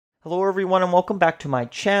Hello everyone and welcome back to my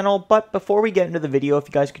channel, but before we get into the video, if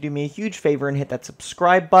you guys could do me a huge favor and hit that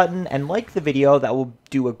subscribe button and like the video, that will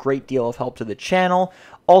do a great deal of help to the channel.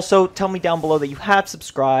 Also, tell me down below that you have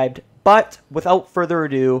subscribed, but without further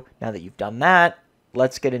ado, now that you've done that,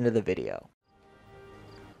 let's get into the video.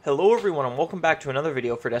 Hello everyone and welcome back to another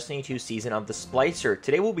video for Destiny 2 Season of the Splicer.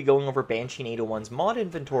 Today we'll be going over Banshee 801's mod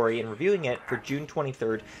inventory and reviewing it for June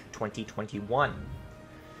 23rd, 2021.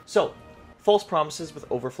 So, False Promises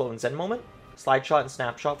with Overflow and Zen Moment, Slide Shot and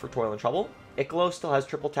Snapshot for Toil and Trouble, Icalo still has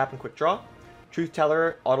Triple Tap and Quick Draw, Truth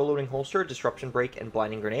Teller, Auto-Loading Holster, Disruption Break, and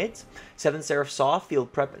Blinding Grenades, Seven Seraph Saw,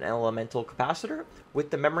 Field Prep, and Elemental Capacitor, with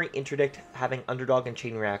the Memory Interdict having Underdog and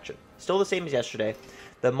Chain Reaction. Still the same as yesterday.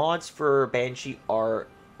 The mods for Banshee are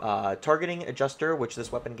Targeting Adjuster, which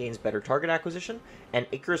this weapon gains better target acquisition, and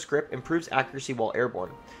Icarus Grip improves accuracy while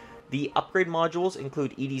airborne. The upgrade modules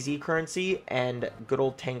include EDZ currency and good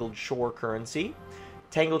old Tangled Shore currency,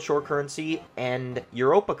 Tangled Shore currency and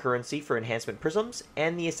Europa currency for enhancement prisms,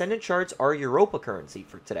 and the Ascendant shards are Europa currency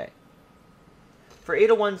for today. For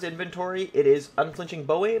 801's inventory, it is Unflinching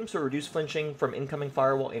Bow Aim, so reduce flinching from incoming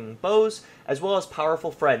fire while aiming bows, as well as Powerful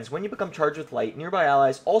Friends. When you become charged with light, nearby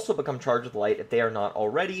allies also become charged with light if they are not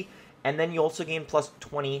already, and then you also gain plus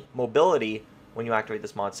 20 mobility when you activate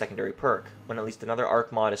this mod's secondary perk, when at least another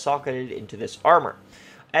arc mod is socketed into this armor.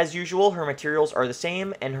 As usual, her materials are the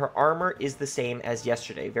same, and her armor is the same as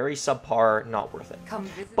yesterday. Very subpar, not worth it.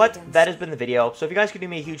 But that has been the video, so if you guys could do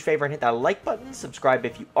me a huge favor and hit that like button, subscribe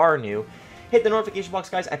if you are new, hit the notification box,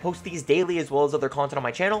 guys. I post these daily as well as other content on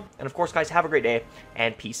my channel, and of course, guys, have a great day,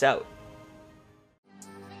 and peace out.